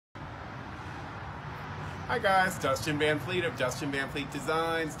Hi guys, Dustin Van Fleet of Dustin Van Fleet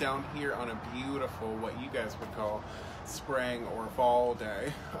Designs down here on a beautiful, what you guys would call spring or fall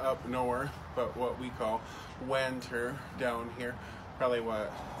day up north, but what we call winter down here. Probably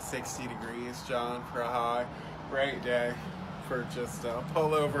what, 60 degrees, John, for a high. Great day for just a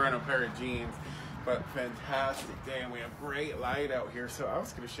pullover and a pair of jeans, but fantastic day, and we have great light out here. So I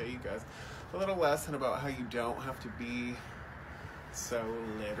was going to show you guys a little lesson about how you don't have to be so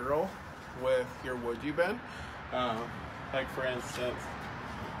literal with your WoodUbend. Like for instance,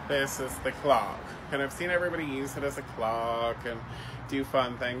 this is the clock, and I've seen everybody use it as a clock and do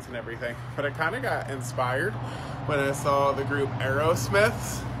fun things and everything, but I kind of got inspired when I saw the group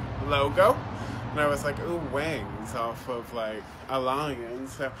Aerosmith's logo, and I was like, ooh, wings off of like a lion.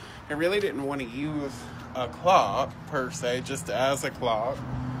 So I really didn't want to use a clock per se, just as a clock.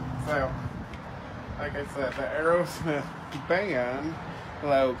 So like I said, the Aerosmith band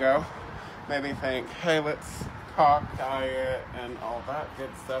logo made me think, hey, let's cock diet and all that good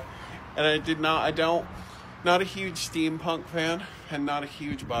stuff. And not a huge steampunk fan and not a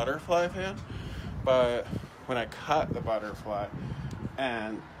huge butterfly fan, but when I cut the butterfly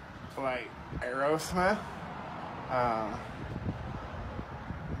and like Aerosmith,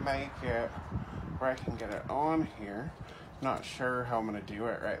 make it where I can get it on here. Not sure how I'm gonna do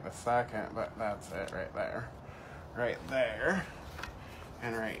it right this second, but that's it right there. Right there.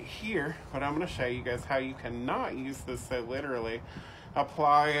 And right here, but I'm going to show you guys how you cannot use this so literally.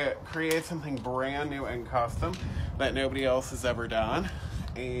 Apply it, create something brand new and custom that nobody else has ever done,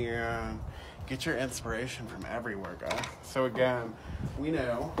 and get your inspiration from everywhere, guys. So again, we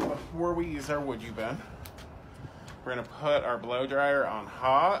know before we use our WoodUbend, we're going to put our blow dryer on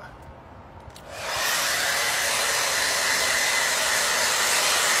hot.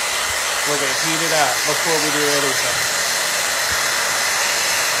 We're going to heat it up before we do anything.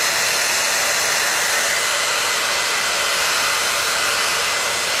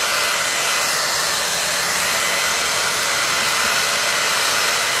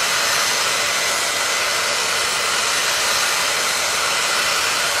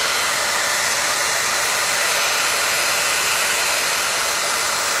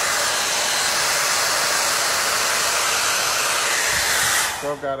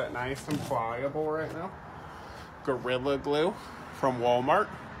 So I've got it nice and pliable right now. Gorilla Glue from Walmart.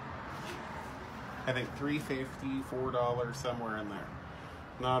 I think $3.50, $4, somewhere in there.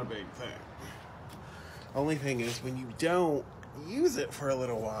 Not a big thing. Only thing is when you don't use it for a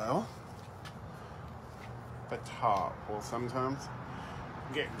little while, the top will sometimes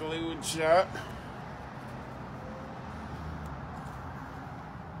get glued shut.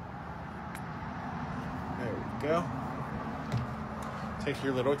 There we go. Take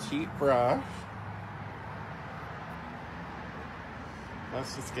your little cheap brush.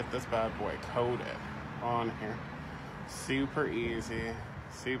 Let's just get this bad boy coated on here. Super easy,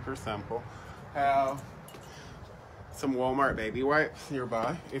 super simple. Have some Walmart baby wipes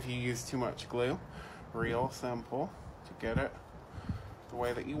nearby if you use too much glue. Real simple to get it the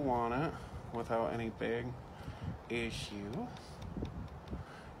way that you want it without any big issues.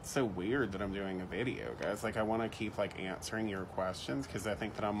 It's so weird that I'm doing a video, guys. Like, I want to keep like answering your questions because I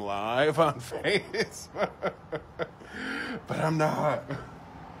think that I'm live on Facebook, but I'm not.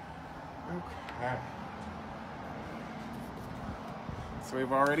 Okay. So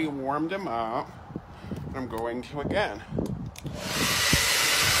we've already warmed them up. I'm going to again.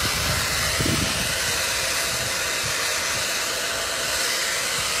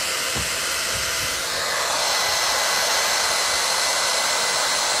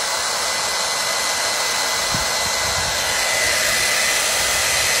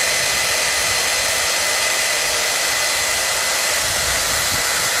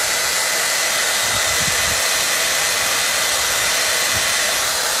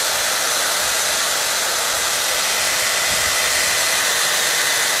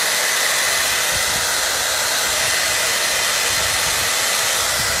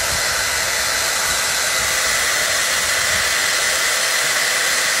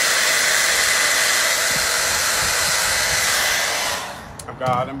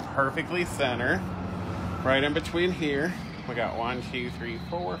 Got them perfectly centered, right in between here. We got 1, 2, 3,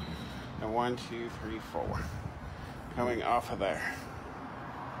 4, and 1, 2, 3, 4 coming off of there.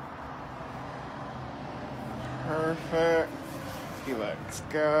 Perfect. He looks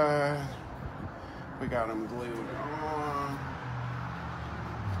good. We got them glued on.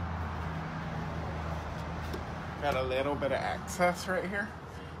 Got a little bit of excess right here.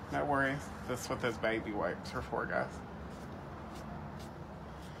 No worries. This is what those baby wipes are for, guys.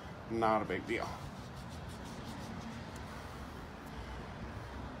 Not a big deal.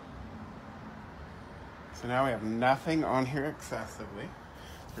 So now we have nothing on here excessively.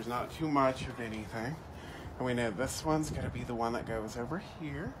 There's not too much of anything. And we know this one's going to be the one that goes over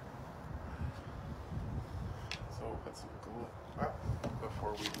here. So we'll put some glue up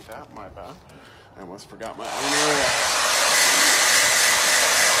before we do that. My bad. I almost forgot my own area.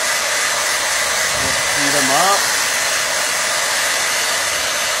 Let's heat them up.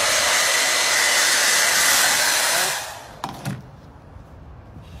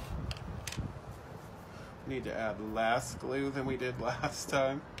 Need to add less glue than we did last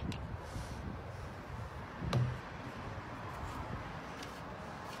time.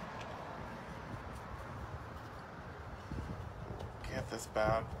 Get this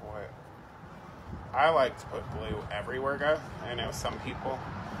bad boy. I like to put glue everywhere, guys. I know some people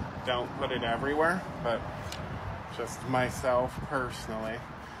don't put it everywhere, but just myself personally,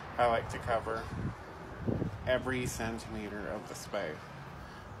 I like to cover every centimeter of the space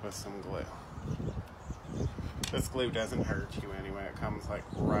with some glue. This glue doesn't hurt you anyway. It comes like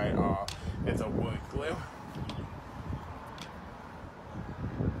right off. It's a wood glue.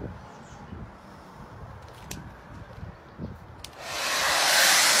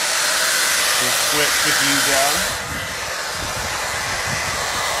 Just switch the view down.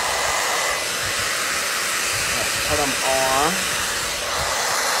 Let's put them on.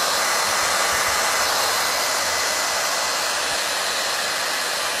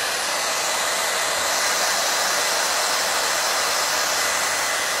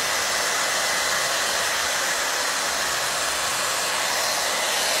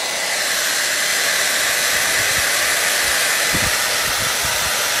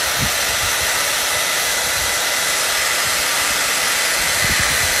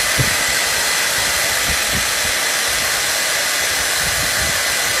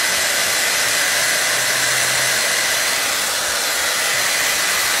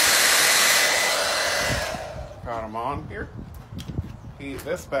 Got them on here. Heat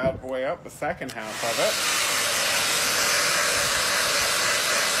this bad boy up, the second half of it.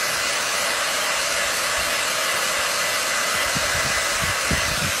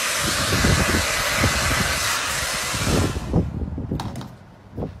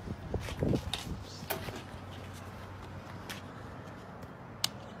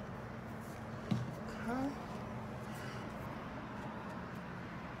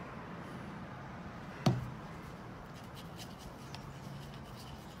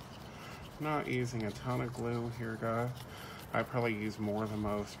 Not using a ton of glue here, guys. I probably use more than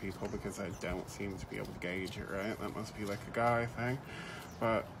most people because I don't seem to be able to gauge it right. That must be like a guy thing.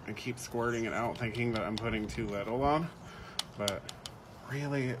 But I keep squirting it out thinking that I'm putting too little on. But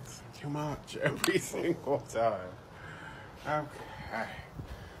really, it's too much every single time. Okay.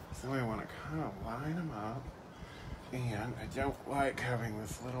 So I want to kind of line them up. And I don't like having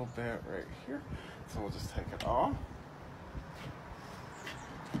this little bit right here. So we'll just take it off.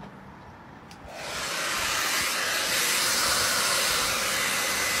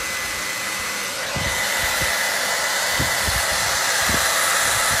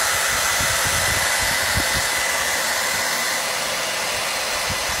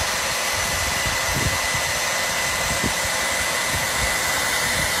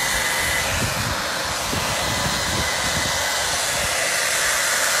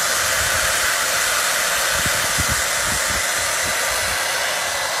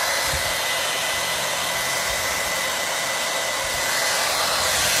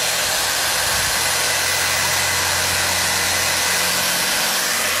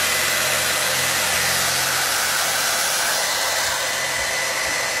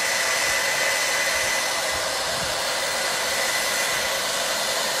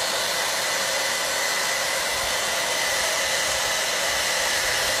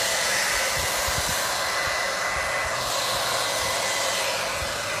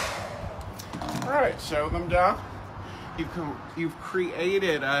 Show them down. You've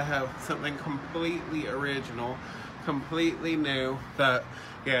created, I have something completely original, completely new that,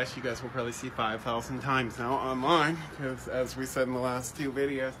 yes, you guys will probably see 5,000 times now online, because as we said in the last two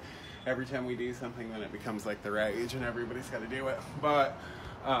videos, every time we do something then it becomes like the rage and everybody's got to do it. But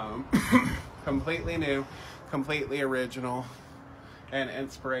completely new, completely original, and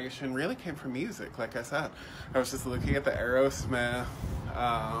inspiration really came from music. Like I said, I was just looking at the Aerosmith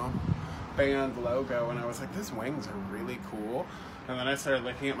band logo and I was like, these wings are really cool. And then I started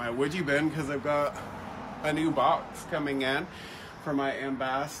looking at my WoodUbend because I've got a new box coming in for my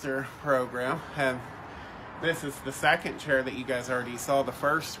ambassador program, and this is the second chair that you guys already saw, the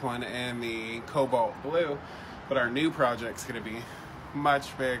first one in the cobalt blue, but our new project's going to be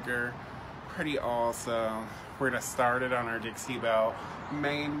much bigger, pretty awesome, We're gonna start it on our Dixie Belle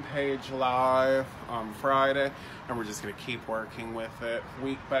main page live on Friday, and we're just gonna keep working with it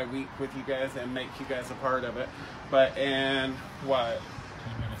week by week with you guys and make you guys a part of it. But in what,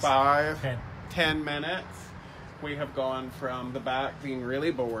 10 minutes, we have gone from the back being really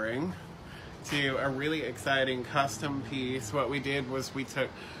boring to a really exciting custom piece. What we did was we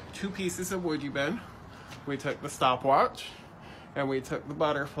took 2 pieces of WoodUbend. We took the stopwatch and we took the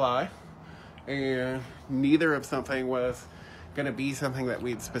butterfly, and neither of something was going to be something that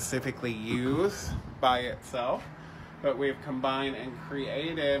we'd specifically use by itself, but we've combined and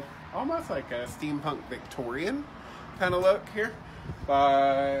created almost like a steampunk Victorian kind of look here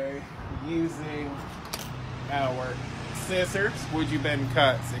by using our scissors. WoodUbend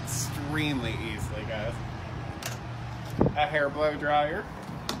cuts extremely easily, guys. A hair blow dryer,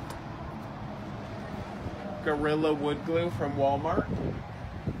 Gorilla wood glue from Walmart,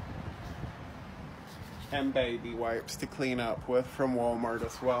 and baby wipes to clean up with from Walmart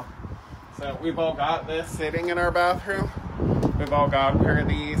as well. So we've all got this sitting in our bathroom. We've all got a pair of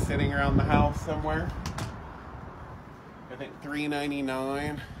these sitting around the house somewhere. I think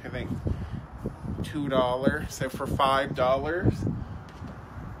 $3.99, I think $2. So for $5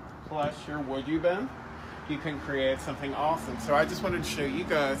 plus your WoodUbend, you can create something awesome. So I just wanted to show you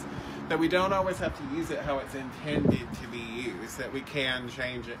guys that we don't always have to use it how it's intended to be used, that we can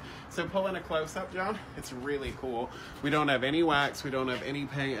change it. So pull in a close-up, John. It's really cool. We don't have any wax, we don't have any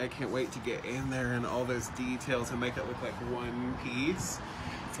paint. I can't wait to get in there and all those details and make it look like one piece.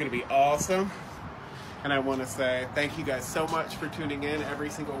 It's gonna be awesome. And I want to say thank you guys so much for tuning in every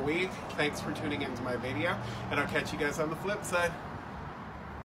single week. Thanks for tuning into my video, and I'll catch you guys on the flip side.